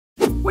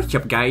What's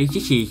up guys,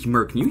 this is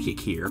Merc Music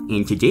here,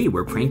 and today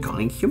we're prank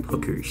calling some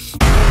hookers.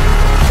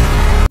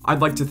 I'd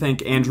like to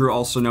thank Andrew,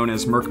 also known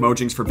as Merc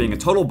Mojings, for being a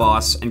total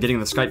boss and getting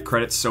the Skype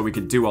credits so we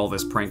could do all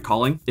this prank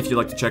calling. If you'd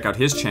like to check out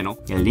his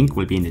channel, the link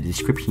will be in the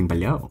description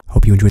below.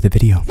 Hope you enjoyed the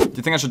video. Do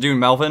you think I should do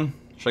Melvin?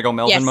 Should I go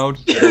Melvin mode?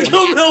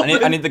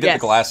 I need to get the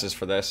glasses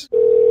for this.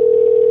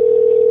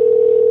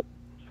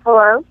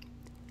 Hello?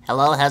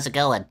 Hello, how's it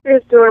going?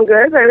 It's doing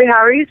good, baby. How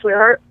are you,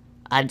 sweetheart?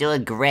 I'm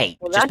doing great.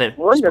 Well, just that's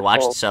been wonderful.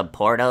 watching some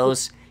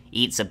pornos,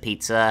 eat some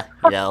pizza,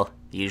 you know,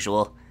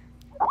 usual.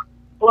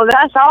 Well,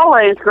 that's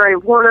always great.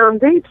 Porno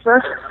and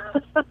pizza.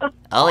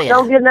 Oh yeah.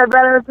 Don't get no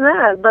better than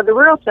that, but the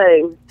real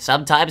thing.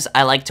 Sometimes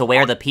I like to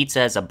wear the pizza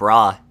as a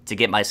bra to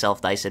get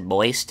myself nice and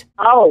moist.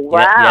 Oh,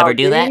 wow. You ever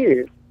do that?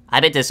 You?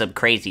 I'm into some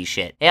crazy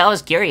shit. Hey, I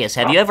was curious,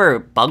 have you ever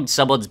bugged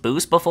someone's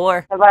boost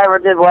before? Have I ever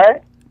did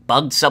what?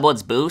 Bugged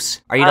someone's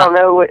boost? Are you I don't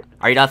know what...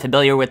 Are you not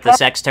familiar with the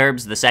sex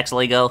terms, the sex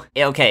lingo?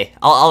 Yeah, okay,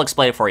 I'll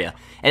explain it for you.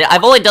 And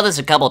I've only done this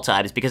a couple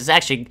times because it's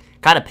actually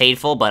kind of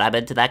painful, but I'm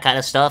into that kind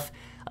of stuff.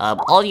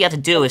 All you have to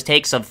do is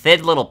take some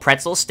thin little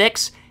pretzel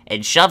sticks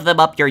and shove them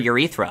up your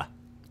urethra.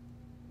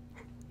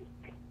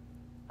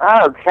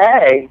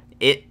 Okay.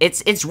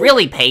 It's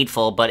really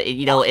painful, but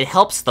it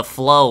helps the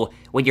flow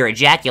when you're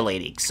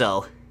ejaculating.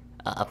 So,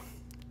 I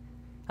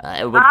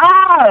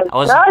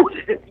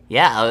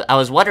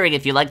was wondering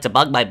if you'd like to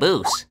bug my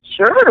boost.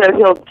 Sure, if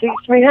you'll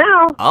teach me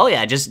how. Oh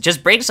yeah,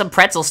 just bring some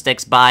pretzel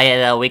sticks by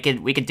and we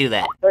could do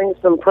that. Bring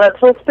some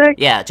pretzel sticks?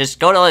 Yeah, just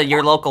go to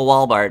your local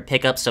Walmart,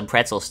 pick up some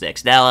pretzel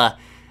sticks. Now,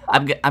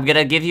 I'm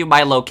gonna give you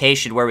my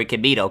location where we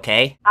can meet,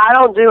 okay? I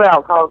don't do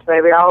alcohols,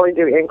 baby. I only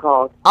do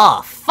in-calls.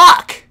 Oh,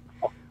 fuck!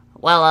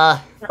 Well,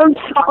 I'm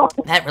sorry.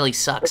 that really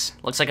sucks.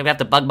 Looks like I'm gonna have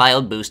to bug my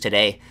own boost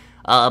today.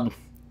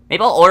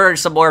 Maybe I'll order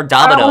some more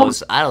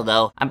Dominoes. I don't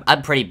know.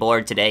 I'm pretty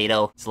bored today,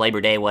 it's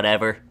Labor Day,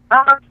 whatever.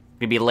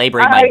 Gonna be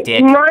laboring my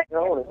dick.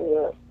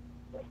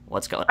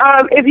 What's going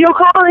on? If you'll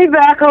call me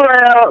back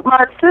around,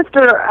 my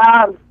sister,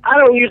 I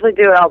don't usually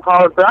do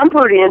alcohol, but I'm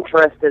pretty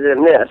interested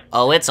in this.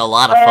 Oh, it's a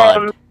lot of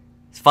fun.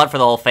 It's fun for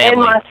the whole family.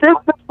 And my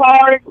sister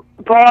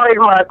borrowed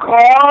my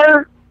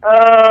car,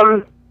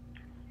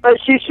 but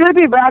she should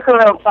be back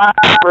around 5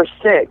 or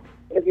 6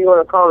 if you want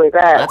to call me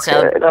back.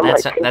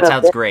 That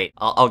sounds great.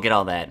 I'll get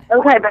on that.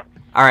 Okay, but...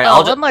 All right,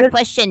 one more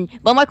question.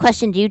 One more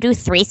question. Do you do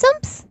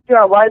threesomes? You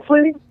got what,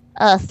 sweetie?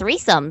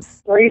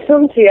 Threesomes.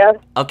 Threesomes, yeah.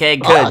 Okay,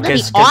 good, that'd be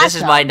because this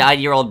is awesome. my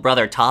 9-year-old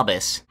brother,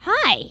 Thomas.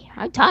 Hi,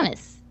 I'm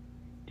Thomas.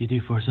 Do you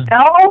do foursomes?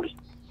 How?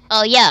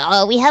 Oh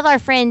yeah, we have our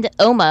friend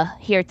Oma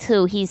here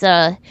too. He's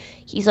our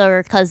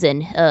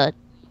cousin. Are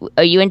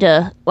you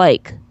into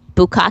like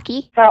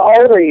bukkake? How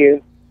old are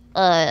you?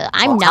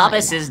 I'm 9.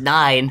 Thomas is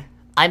 9.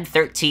 I'm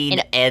 13,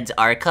 and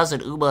our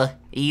cousin Uma,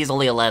 he's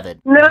only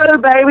 11. No,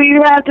 baby,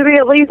 you have to be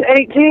at least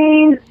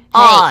 18.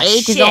 Aw, Hey,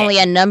 age shit. is only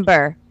a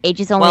number. Age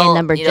is only a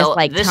number, just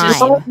like this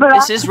time.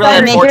 This is really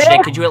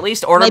unfortunate. Could you at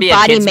least order My me a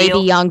body kid's may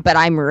meal? be young, but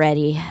I'm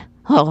ready.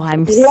 Oh,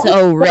 I'm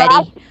so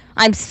ready.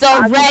 I'm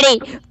so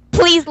ready.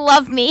 Please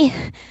love me.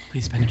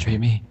 Please penetrate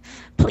me.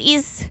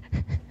 Please.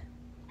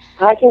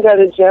 I can go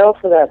to jail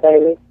for that,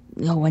 baby.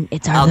 No one.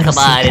 It's our Oh, little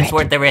come on, secret. it's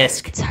worth the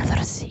risk. It's our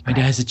little secret. My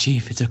dad's a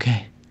chief. It's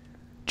okay.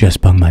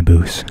 Just bung my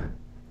boost.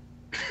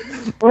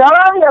 9,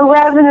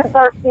 11, and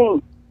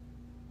 13.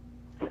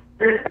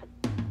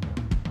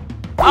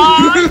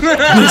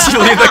 Just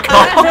leave the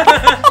call.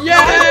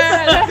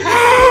 Yeah!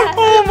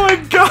 Oh my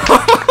god!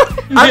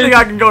 I think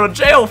I can go to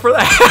jail for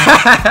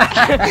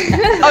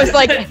that. I was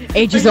like,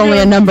 age is only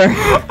a number.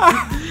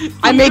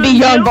 I may be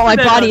young, but my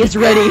body is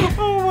ready.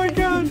 Oh my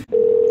god.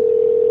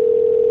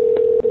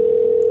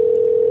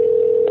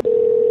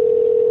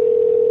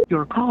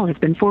 Your call has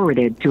been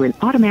forwarded to an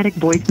automatic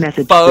voice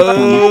message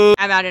system.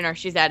 I'm adding her.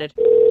 She's added.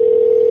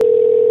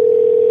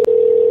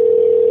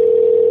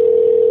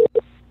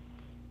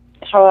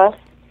 Hello?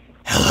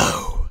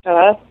 Hello.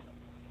 Hello?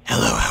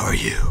 Hello, how are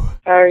you?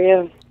 How are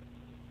you?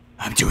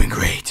 I'm doing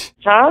great.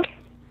 Huh?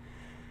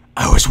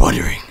 I was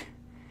wondering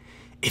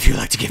if you'd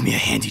like to give me a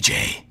handy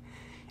J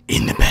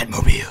in the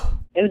Batmobile.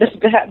 In the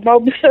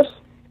Batmobile?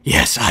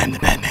 Yes, I am the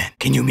Batman.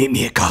 Can you meet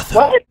me at Gotham?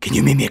 What? Can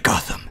you meet me at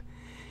Gotham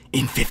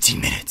in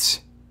 15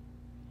 minutes?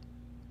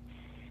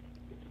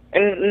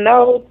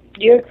 No,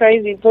 you're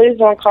crazy. Please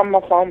don't call my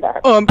phone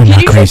back. I'm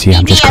not crazy,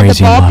 I'm just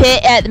crazy in At the ball love.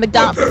 pit at the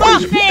McDonald's.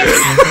 Fuck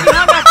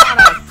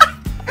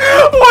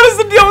What is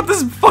the deal with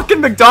this fucking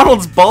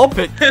McDonald's ball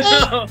pit?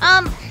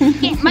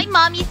 Hey, my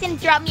mom is gonna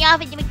drop me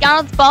off at the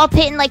McDonald's ball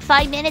pit in like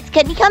 5 minutes.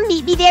 Can you come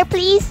meet me there,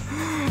 please?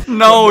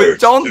 No,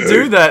 don't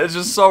do that. It's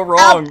just so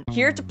wrong.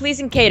 Here to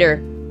please and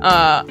cater.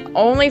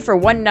 Only for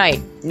one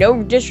night.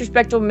 No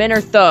disrespectful men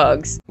or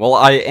thugs. Well,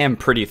 I am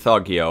pretty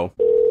thug, yo.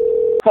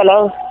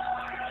 Hello?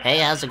 Hey,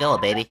 how's it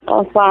going, baby?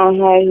 I'm fine.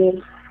 How are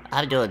you?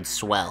 I'm doing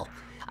swell.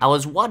 I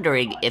was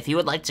wondering if you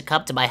would like to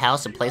come to my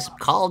house and play some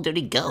Call of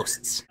Duty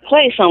Ghosts.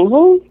 Play some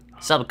who?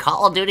 Some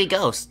Call of Duty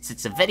Ghosts.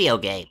 It's a video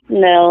game.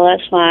 No,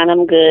 that's fine.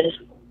 I'm good.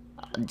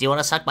 Do you want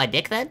to suck my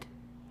dick then?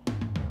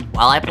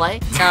 While I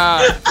play?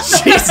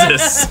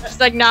 Jesus.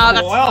 She's like, nah,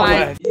 that's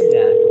fine.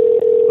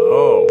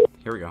 Oh,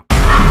 here we go.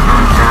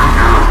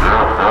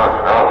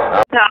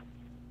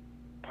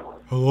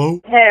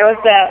 Hello? Hey, what's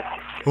up?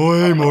 Oh,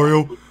 hey,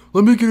 Mario.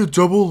 Let me get a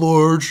double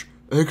large,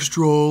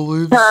 extra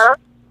olives. Huh?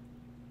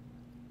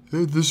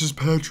 Hey, this is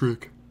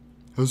Patrick.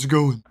 How's it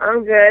going?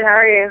 I'm good. How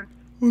are you?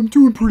 I'm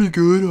doing pretty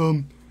good.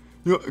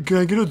 Can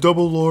I get a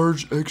double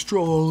large,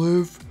 extra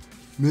olive?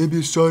 Maybe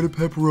a side of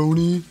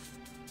pepperoni?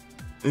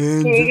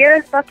 And Can you get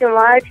a fucking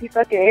life, you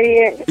fucking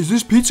idiot? is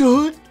this Pizza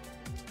Hut?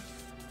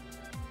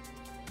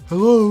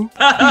 Hello?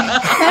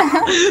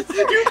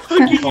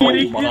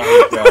 Oh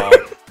my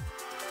god.